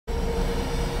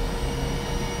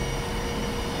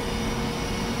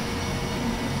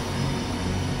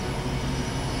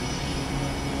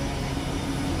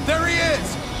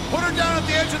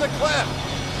edge of the cliff!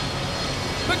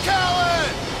 McAllen!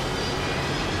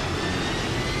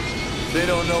 They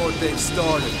don't know what they've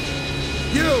started.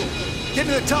 You! Get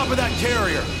to the top of that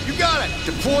carrier! You got it!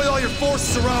 Deploy all your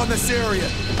forces around this area.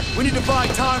 We need to buy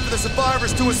time for the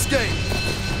survivors to escape.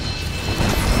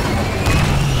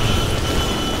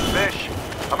 Fish,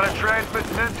 I'm gonna transmit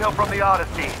some intel from the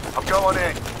Odyssey. I'm going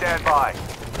in. Stand by.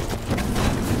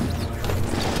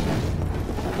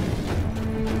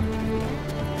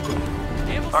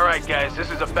 Alright guys,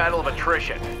 this is a battle of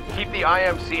attrition. Keep the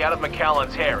IMC out of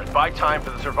McAllen's hair and buy time for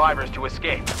the survivors to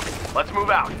escape. Let's move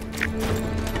out.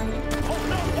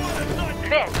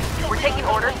 Vince, we're taking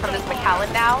orders from this McAllen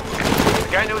now. The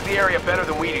guy knows the area better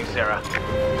than we do, Sarah.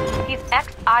 He's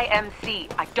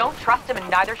ex-IMC. I don't trust him and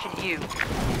neither should you.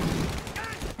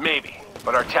 Maybe,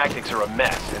 but our tactics are a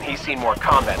mess, and he's seen more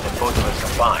combat than both of us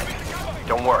combined.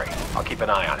 Don't worry, I'll keep an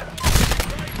eye on him.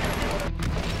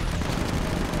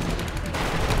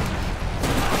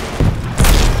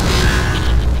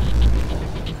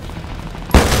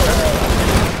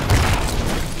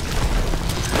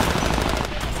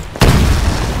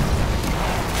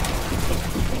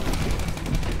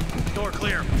 Door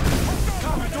clear.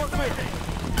 Door clear.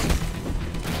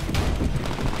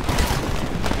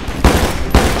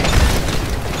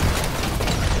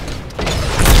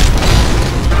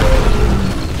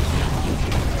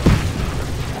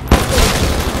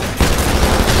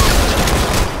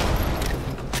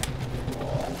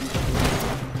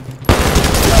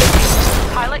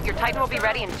 Pilot, your Titan will be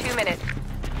ready in 2 minutes.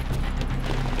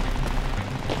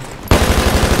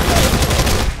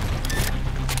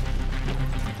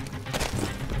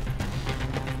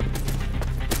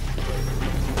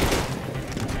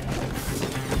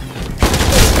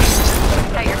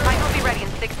 Okay, your Titan will be ready in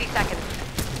 60 seconds.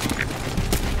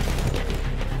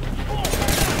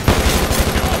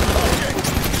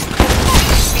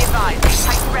 Be advised,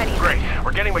 Titan ready. Great,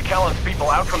 we're getting McAllen's people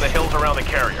out from the hills around the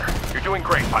carrier. You're doing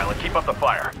great, pilot. Keep up the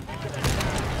fire.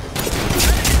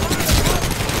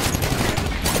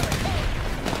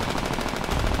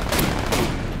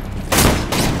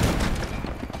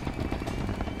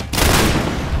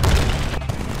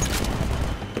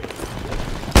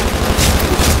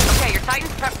 Okay, your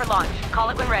Titan's prepped for launch. Call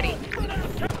it when ready.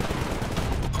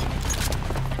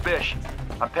 Fish,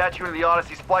 I'm patching into the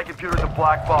Odyssey flight computer's a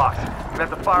black box. I'm gonna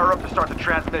have to fire up to start the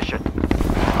transmission.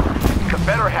 The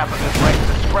better half of this race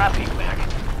is a scrap heap, Mac.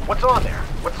 What's on there?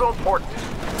 What's so important?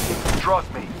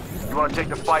 Trust me, you want to take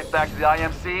the fight back to the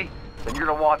IMC? Then you're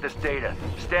gonna want this data.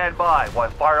 Stand by while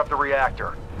I fire up the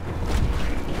reactor.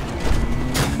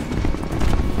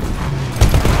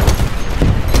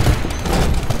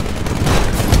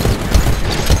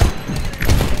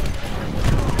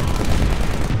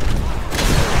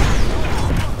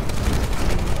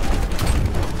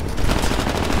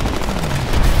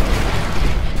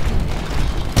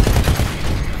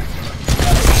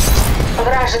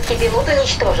 Вражеский пилот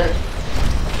уничтожен.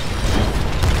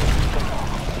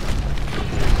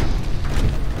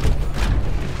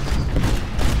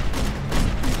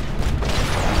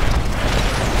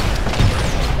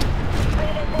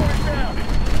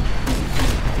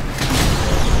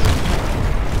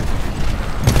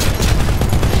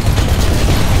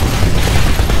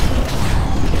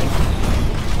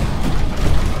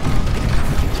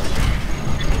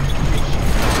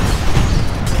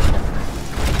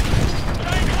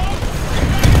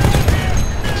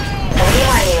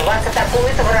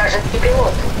 Атакует вражеский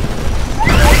пилот.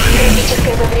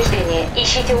 Критическое повреждение.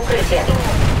 Ищите укрытие.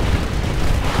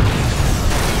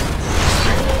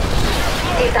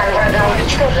 Титан врага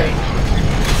уничтожен.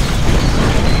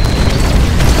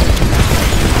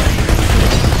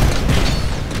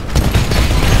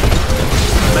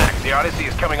 Mac, the Odyssey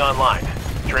is coming online.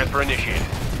 Transfer initiated.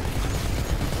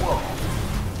 Whoa.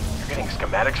 You're getting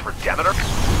schematics for Demeter?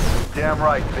 Damn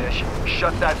right, Fish.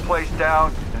 Shut that place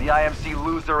down, and the IMC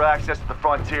lose their access to the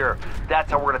frontier. That's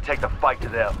how we're gonna take the fight to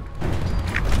them.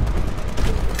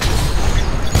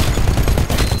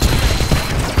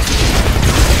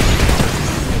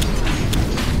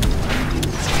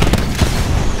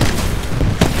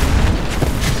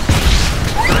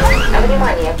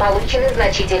 Внимание, получены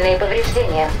значительные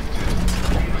повреждения.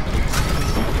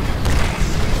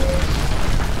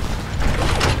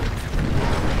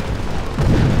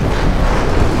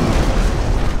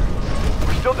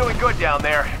 We're still doing good down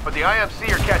there, but the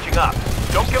IMC are catching up.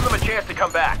 Don't give them a chance to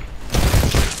come back.